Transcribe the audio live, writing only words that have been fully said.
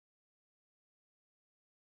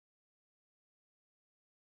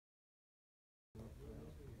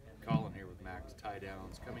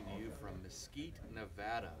Downs, coming to you from Mesquite,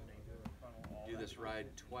 Nevada. Do this ride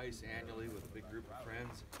twice annually with a big group of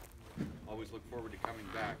friends. Always look forward to coming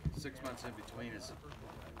back. 6 months in between is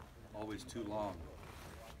always too long.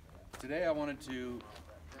 Today I wanted to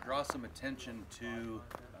draw some attention to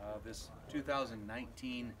this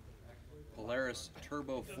 2019 Polaris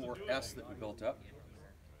Turbo 4S that we built up,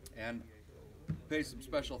 and pay some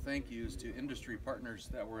special thank yous to industry partners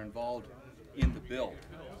that were involved in the build.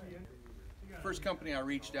 First company I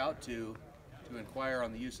reached out to inquire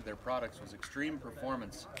on the use of their products was Extreme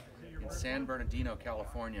Performance in San Bernardino,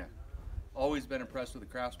 California. Always been impressed with the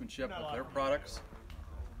craftsmanship of their products,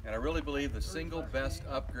 and I really believe the single best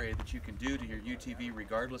upgrade that you can do to your UTV,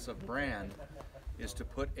 regardless of brand, is to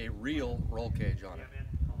put a real roll cage on it.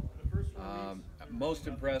 I'm most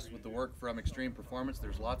impressed with the work from Extreme Performance.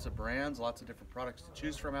 There's lots of brands, lots of different products to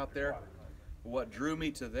choose from out there. But what drew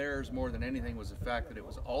me to theirs more than anything was the fact that it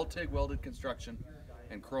was all TIG welded construction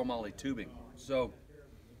and chromoly tubing. So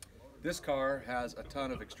this car has a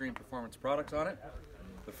ton of Extreme Performance products on it.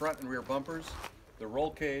 The front and rear bumpers, the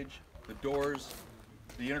roll cage, the doors,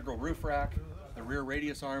 the integral roof rack, the rear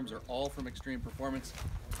radius arms are all from Extreme Performance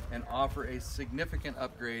and offer a significant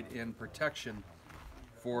upgrade in protection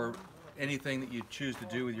for anything that you choose to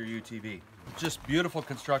do with your UTV. Just beautiful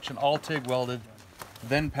construction, all TIG welded,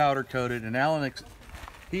 then powder coated, and Alan,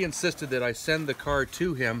 he insisted that I send the car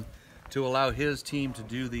to him to allow his team to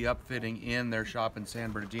do the upfitting in their shop in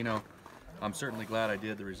San Bernardino. I'm certainly glad I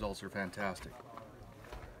did. The results are fantastic.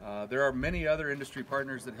 There are many other industry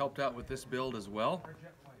partners that helped out with this build as well.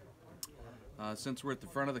 Since we're at the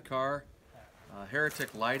front of the car,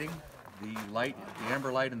 Heretic Lighting, the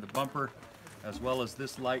amber light in the bumper, as well as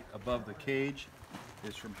this light above the cage,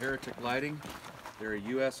 is from Heretic Lighting. They're a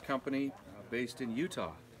U.S. company based in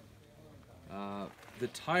Utah. The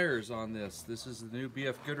tires on this is the new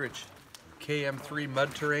BF Goodrich KM3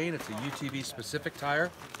 Mud Terrain. It's a UTV specific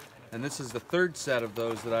tire, and this is the third set of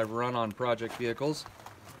those that I've run on project vehicles.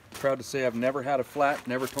 Proud to say I've never had a flat,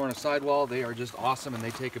 never torn a sidewall. They are just awesome, and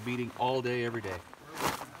they take a beating all day, every day.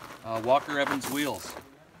 Walker Evans wheels.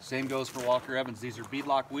 Same goes for Walker Evans. These are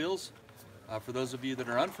beadlock wheels. For those of you that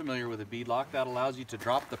are unfamiliar with a beadlock, that allows you to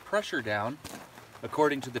drop the pressure down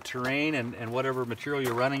according to the terrain and whatever material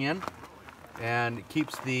you're running in, and it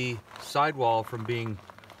keeps the sidewall from being,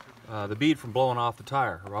 the bead from blowing off the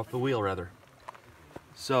tire, or off the wheel rather.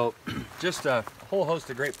 So just a whole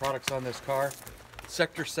host of great products on this car.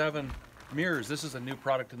 Sector 7 mirrors. This is a new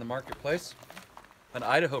product in the marketplace, an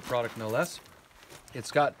Idaho product no less.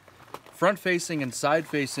 It's got front-facing and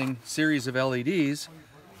side-facing series of LEDs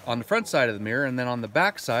on the front side of the mirror, and then on the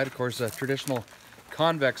back side, of course, a traditional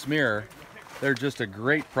convex mirror. They're just a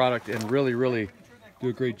great product and really do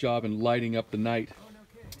a great job in lighting up the night.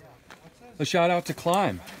 A shout out to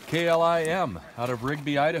Climb, K-L-I-M, out of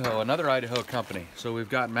Rigby, Idaho, another Idaho company. So we've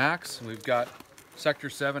got Max, we've got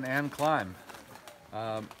Sector 7 and Climb.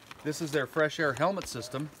 This is their fresh air helmet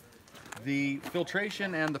system. The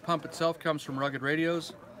filtration and the pump itself comes from Rugged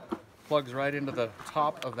Radios, plugs right into the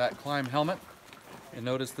top of that Climb helmet. And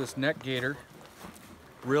notice this neck gaiter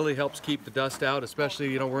really helps keep the dust out,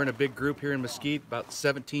 especially, you know, we're in a big group here in Mesquite, about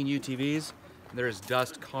 17 UTVs, and there is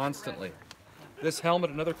dust constantly. This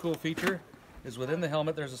helmet, another cool feature, is within the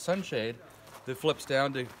helmet there's a sunshade that flips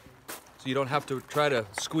down so you don't have to try to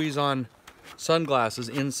squeeze on sunglasses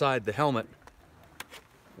inside the helmet.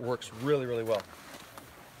 Works really well.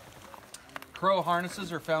 Crow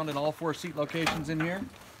harnesses are found in all 4 seat locations in here.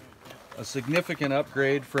 A significant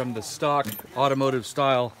upgrade from the stock automotive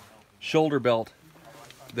style shoulder belt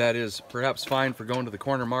that is perhaps fine for going to the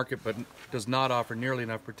corner market, but does not offer nearly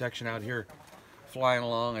enough protection out here flying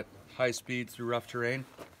along at high speeds through rough terrain.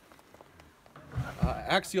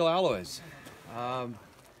 Axial alloys.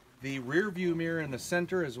 The rear view mirror in the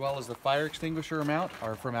center, as well as the fire extinguisher mount,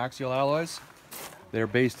 are from Axial Alloys. They're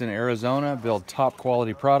based in Arizona, build top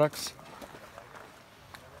quality products.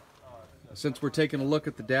 Since we're taking a look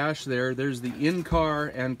at the dash there's the in-car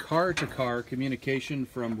and car-to-car communication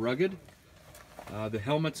from Rugged. The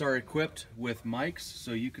helmets are equipped with mics,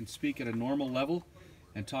 so you can speak at a normal level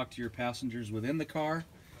and talk to your passengers within the car.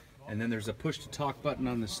 And then there's a push-to-talk button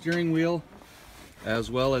on the steering wheel, as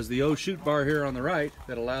well as the shoot bar here on the right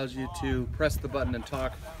that allows you to press the button and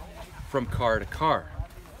talk from car to car.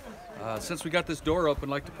 Since we got this door open,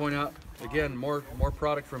 I'd like to point out, again, more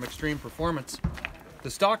product from Extreme Performance. The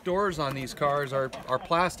stock doors on these cars are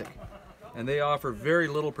plastic, and they offer very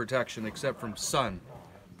little protection except from sun.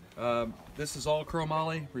 This is all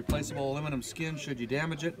chromoly, replaceable aluminum skin should you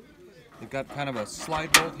damage it. They've got kind of a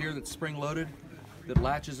slide bolt here that's spring-loaded that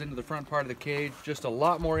latches into the front part of the cage. Just a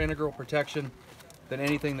lot more integral protection than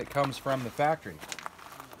anything that comes from the factory.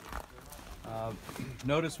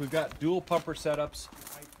 Notice we've got dual pumper setups,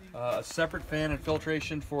 a separate fan and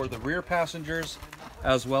filtration for the rear passengers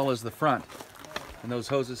as well as the front. And those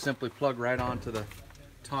hoses simply plug right onto the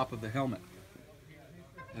top of the helmet.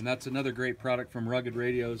 And that's another great product from Rugged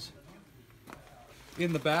Radios.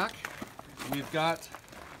 In the back, we've got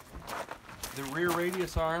the rear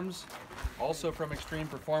radius arms, also from Extreme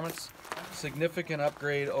Performance. Significant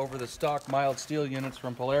upgrade over the stock mild steel units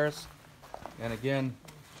from Polaris. And again,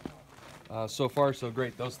 so far so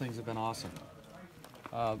great. Those things have been awesome.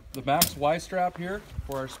 The Max Y strap here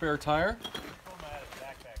for our spare tire.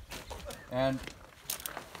 And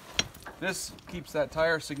this keeps that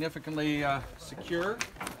tire significantly secure.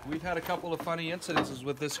 We've had a couple of funny incidences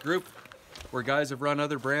with this group where guys have run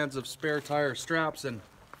other brands of spare tire straps, and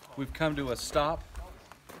we've come to a stop,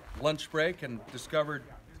 lunch break, and discovered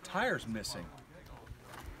the tire's missing.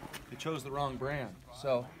 They chose the wrong brand.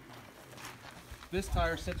 So this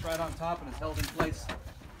tire sits right on top and is held in place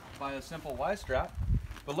by a simple Y strap.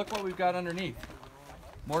 But look what we've got underneath.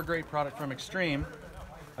 More great product from Extreme.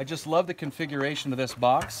 I just love the configuration of this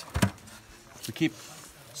box. We keep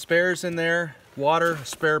spares in there, water, a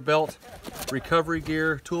spare belt, recovery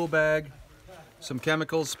gear, tool bag, some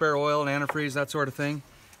chemicals, spare oil and antifreeze, that sort of thing.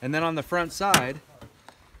 And then on the front side,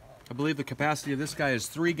 I believe the capacity of this guy is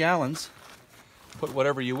 3 gallons. Put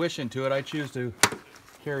whatever you wish into it. I choose to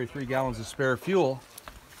carry 3 gallons of spare fuel.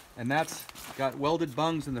 And that's got welded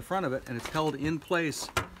bungs in the front of it, and it's held in place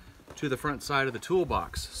to the front side of the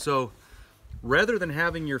toolbox. So rather than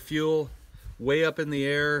having your fuel way up in the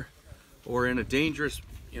air or in a dangerous,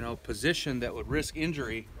 position that would risk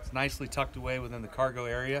injury, it's nicely tucked away within the cargo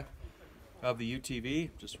area of the UTV.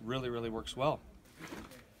 Just really, really works well.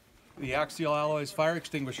 The Axial Alloys fire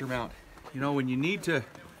extinguisher mount. When you need to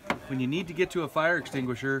get to a fire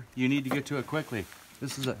extinguisher, you need to get to it quickly.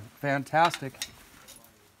 This is a fantastic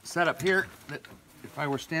setup here that if I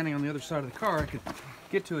were standing on the other side of the car, I could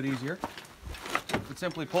get to it easier. You could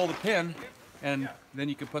simply pull the pin, and then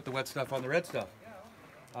you can put the wet stuff on the red stuff.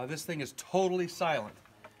 This thing is totally silent.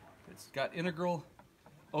 It's got integral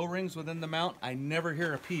O-rings within the mount. I never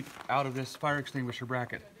hear a peep out of this fire extinguisher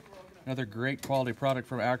bracket. Another great quality product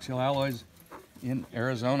from Axial Alloys in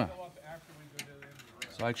Arizona.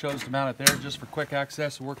 So I chose to mount it there just for quick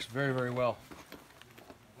access. It works very, very well.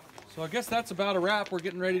 So I guess that's about a wrap. We're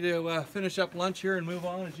getting ready to finish up lunch here and move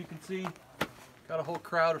on. As you can see, got a whole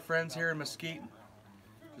crowd of friends here in Mesquite.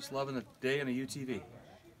 Just loving the day in a UTV.